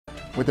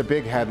with a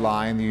big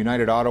headline: the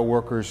United Auto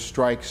Workers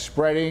strike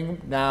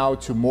spreading now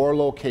to more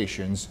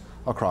locations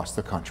across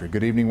the country.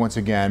 Good evening once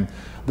again.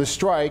 The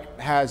strike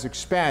has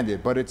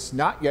expanded, but it's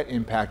not yet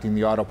impacting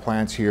the auto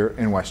plants here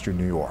in Western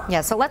New York.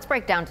 Yeah, so let's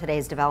break down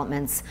today's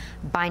developments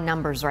by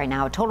numbers right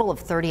now. A total of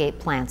 38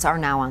 plants are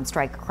now on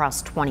strike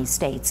across 20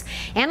 states.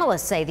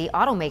 Analysts say the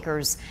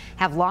automakers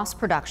have lost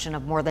production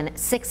of more than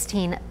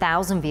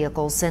 16,000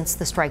 vehicles since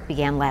the strike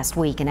began last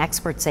week, and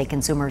experts say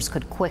consumers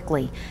could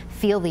quickly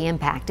feel the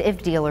impact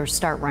if dealers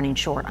start running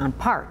short on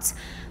parts.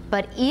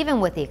 But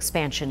even with the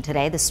expansion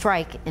today, the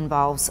strike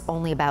involves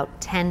only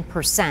about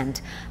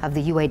 10% of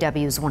the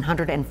UAW's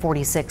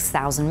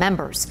 146,000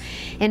 members.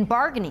 In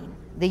bargaining,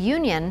 the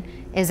union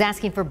is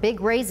asking for big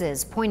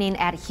raises, pointing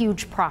at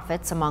huge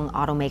profits among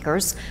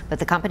automakers. But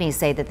the companies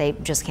say that they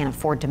just can't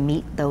afford to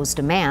meet those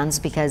demands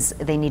because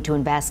they need to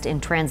invest in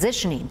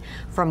transitioning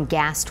from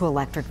gas to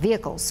electric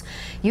vehicles.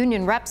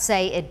 Union reps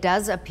say it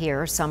does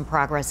appear some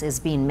progress is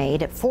being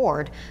made at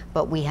Ford,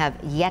 but we have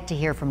yet to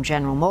hear from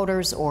General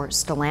Motors or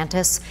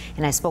Stellantis.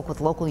 And I spoke with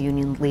local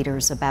union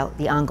leaders about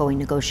the ongoing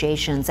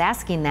negotiations,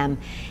 asking them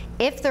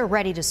if they're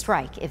ready to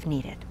strike if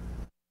needed.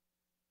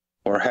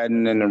 We're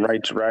heading in the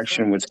right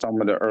direction with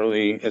some of the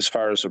early, as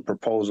far as the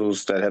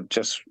proposals that have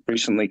just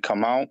recently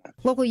come out.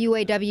 Local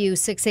UAW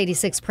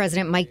 686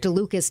 President Mike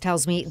DeLucas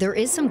tells me there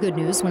is some good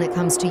news when it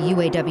comes to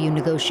UAW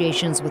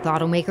negotiations with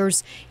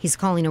automakers. He's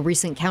calling a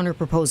recent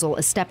counterproposal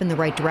a step in the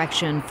right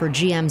direction for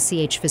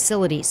GM-CH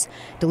facilities.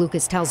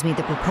 DeLucas tells me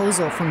the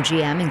proposal from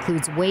GM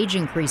includes wage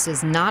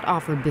increases not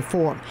offered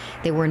before.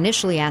 They were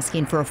initially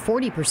asking for a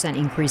 40%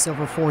 increase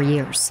over 4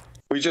 years.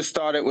 We just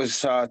thought it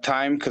was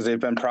time because they've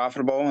been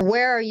profitable.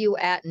 Where are you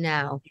at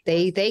now?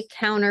 They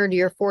countered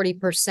your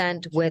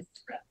 40% with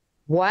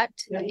what?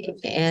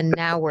 And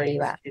now where are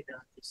you at?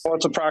 Well,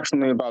 it's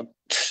approximately about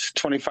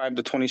 25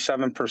 to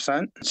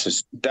 27%. It's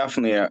just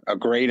definitely a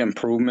great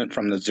improvement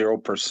from the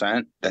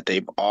 0% that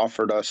they've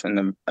offered us in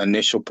the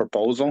initial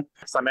proposal.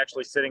 So I'm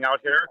actually sitting out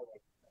here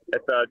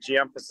at the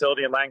GM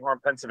facility in Langhorne,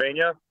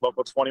 Pennsylvania,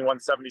 local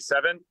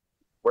 2177.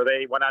 Where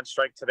they went on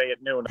strike today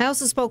at noon. I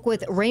also spoke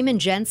with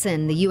Raymond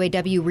Jensen, the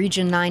UAW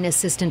Region 9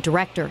 Assistant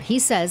Director. He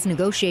says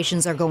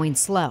negotiations are going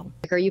slow.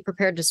 Are you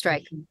prepared to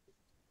strike?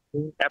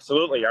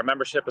 Absolutely. Our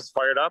membership is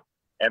fired up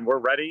and we're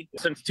ready.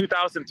 Since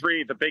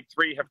 2003, the big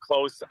three have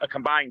closed a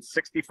combined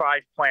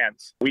 65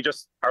 plants. We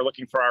just are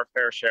looking for our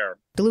fair share.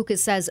 DeLucas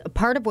says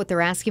part of what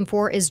they're asking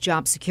for is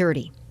job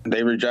security.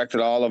 They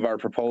rejected all of our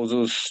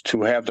proposals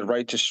to have the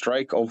right to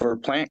strike over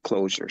plant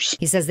closures.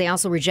 He says they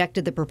also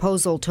rejected the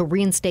proposal to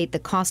reinstate the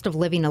cost of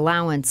living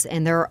allowance,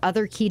 and there are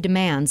other key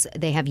demands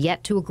they have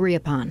yet to agree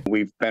upon.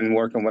 We've been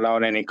working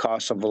without any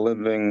cost of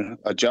living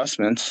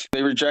adjustments.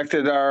 They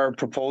rejected our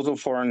proposal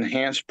for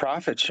enhanced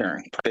profit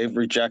sharing. They've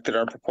rejected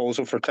our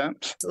proposal for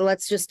temps. So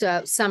let's just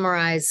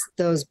summarize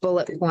those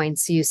bullet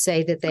points. You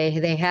say that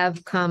they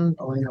have come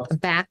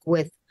back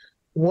with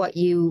what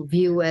you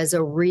view as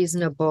a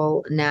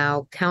reasonable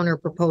now counter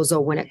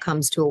proposal when it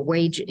comes to a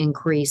wage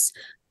increase,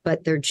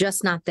 but they're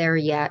just not there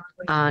yet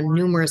on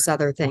numerous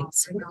other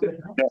things.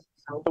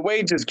 The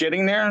wage is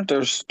getting there.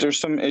 There's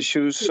some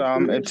issues.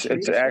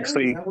 It's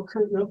actually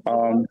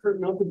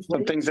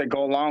some things that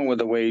go along with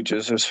the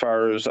wages as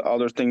far as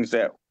other things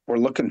that we're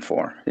looking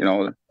for,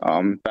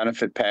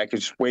 benefit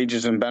package,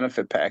 wages and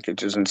benefit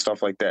packages and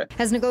stuff like that.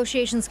 As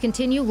negotiations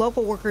continue,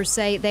 local workers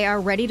say they are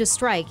ready to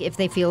strike if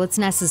they feel it's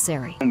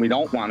necessary. We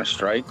don't want to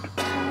strike,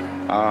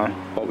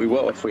 but we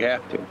will if we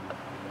have to.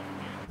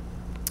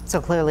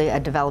 So clearly a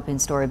developing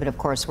story, but of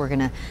course we're going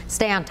to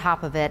stay on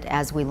top of it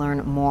as we learn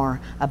more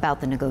about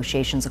the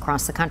negotiations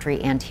across the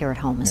country and here at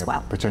home as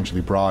well.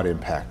 Potentially broad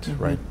impact,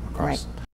 right, across. Right.